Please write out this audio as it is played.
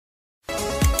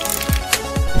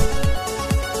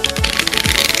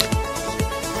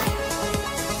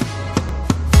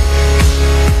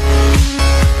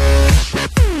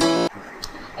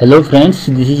Hello friends,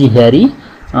 this is Harry.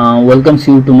 Welcomes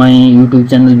you to my YouTube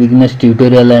channel Beginners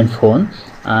Tutorial and Phone.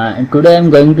 And today I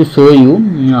am going to show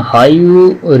you how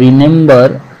you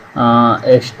remember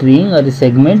a string or a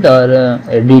segment or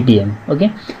a DTM.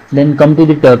 Okay, then come to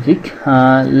the topic.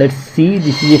 Let's see,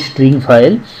 this is a string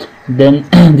file. Then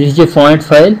this is a font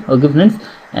file. Okay friends,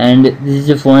 and this is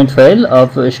a font file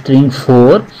of string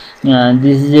 4.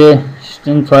 This is a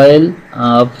string file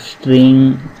of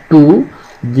string 2.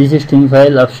 This is string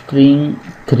file of string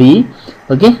 3.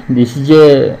 Okay, this is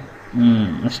a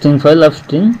string file of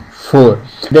string 4.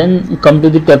 Then come to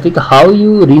the topic, how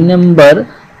you remember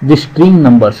the string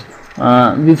numbers.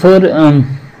 Before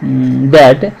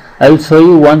that I will show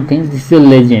you one thing. This is a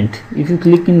legend. If you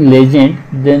click in legend,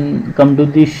 then come to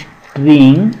the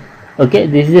string. Okay,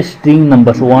 this is a string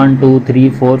numbers 1 2 3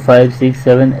 4 5 6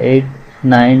 7 8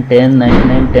 9 10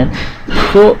 99 10.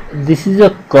 So this is a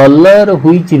color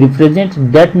which represents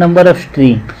that number of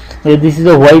string. This is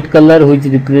a white color which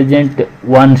represent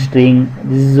one string.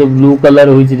 This is a blue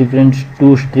color which represents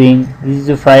 2 string. This is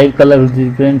a 5 color which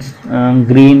represents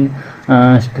green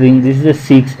string. This is a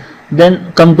 6.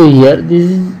 Then come to here.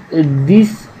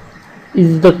 This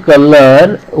is the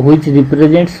color which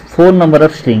represents 4 number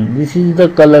of string. This is the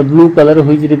color blue color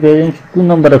which represents 2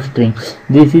 number of string.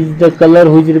 This is the color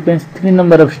which represents 3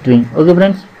 number of string. Okay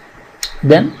friends,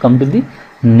 then come to the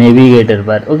navigator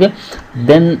bar. Okay,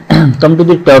 then come to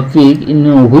the topic,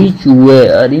 in which way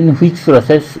or in which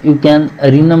process you can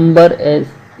renumber a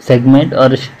segment or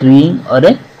a string or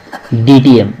a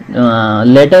DTM.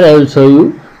 Later I will show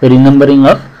you the renumbering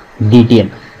of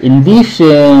DTM. In this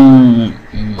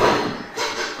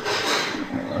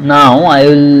now I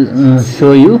will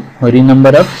show you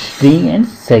renumber of string and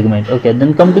segment. Okay,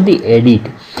 then come to the edit.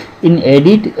 In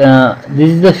edit,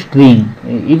 this is the string.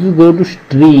 If you go to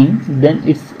string, then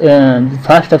it's the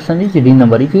first option is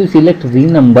renumber. If you select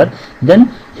renumber,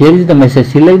 then here is the message: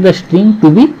 select the string to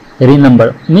be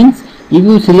renumbered. Means if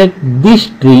you select this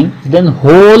string, then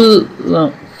whole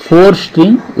 4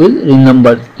 string will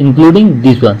renumber, including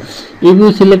this one. If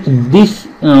you select this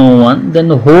one, then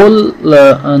the whole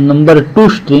number 2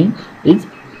 string is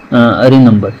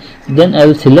renumbered. Then I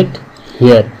will select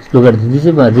here. Look at this. This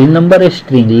is a renumber a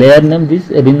string. Layer name this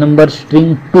renumber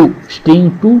string 2.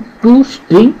 String 2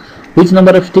 string. Which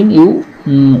number of string you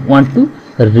want to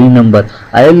renumber?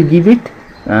 I will give it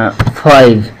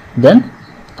 5. Then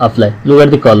apply. Look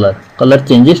at the color. Color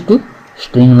changes to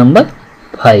string number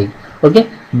 5. Okay.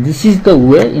 This is the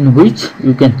way in which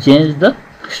you can change the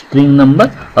string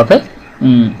number of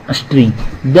a string.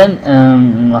 Then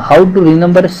how to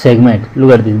renumber a segment?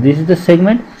 Look at this. This is the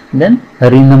segment. Then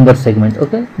renumber segment.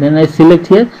 Okay, then I select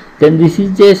here. Then this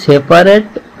is a separate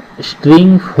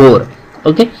string 4.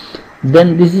 Okay,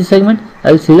 then this is segment.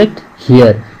 I will select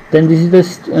here. Then this is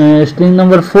the string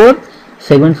number 4,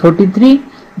 segment 43.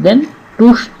 Then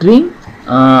 2 string.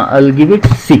 I will give it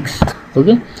 6.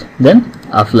 Okay, then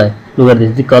apply. Look at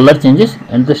this. The color changes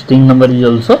and the string number is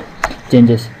also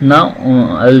changes. Now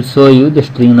I will show you the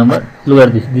string number. Look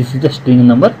at this. This is the string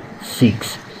number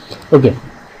 6. Okay.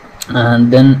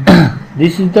 And then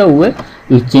this is the way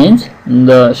you change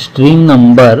the string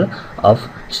number of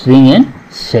string and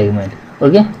segment.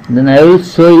 Okay, then I will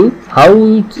show you how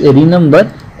you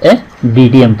renumber a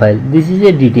DTM file. This is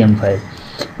a DTM file.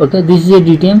 Okay, this is a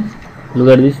DTM.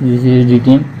 Look at this. This is a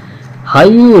DTM. How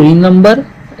you renumber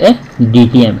a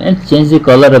DTM and change the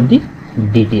color of the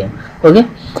DTM. Okay,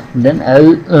 then I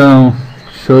will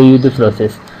show you the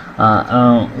process.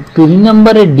 To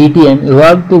renumber a DTM, you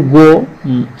have to go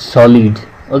solid.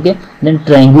 Okay, then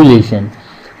triangulation.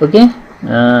 Okay,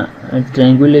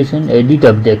 triangulation, edit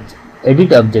object.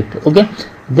 Okay,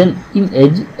 then in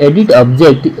edit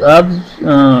object, you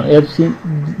have seen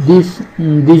this.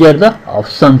 These are the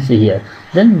options here.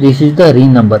 Then this is the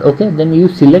renumber. Okay, then you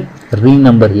select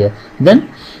renumber here. Then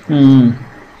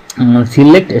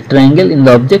select a triangle in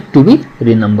the object to be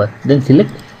renumbered. Then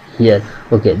select here.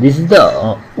 Okay, this is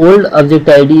the old object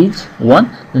ID is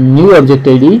 1, the new object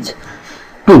ID is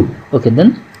 2. Okay,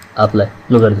 then apply.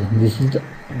 Look at this. This is the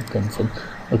cancel.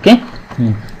 Okay,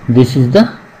 this is the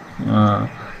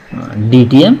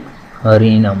DTM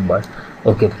renumber.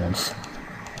 Okay friends,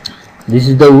 this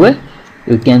is the way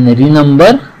you can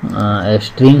renumber a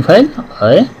string file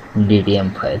or a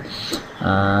DTM file.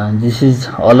 This is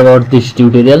all about this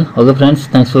tutorial. Okay friends,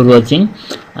 thanks for watching,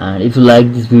 and if you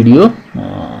like this video,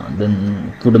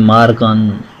 then put a mark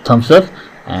on thumbs up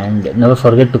and never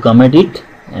forget to comment it,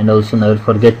 and also never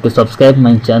forget to subscribe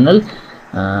my channel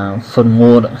for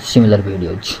more similar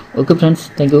videos. Okay friends,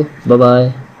 thank you, bye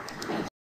bye.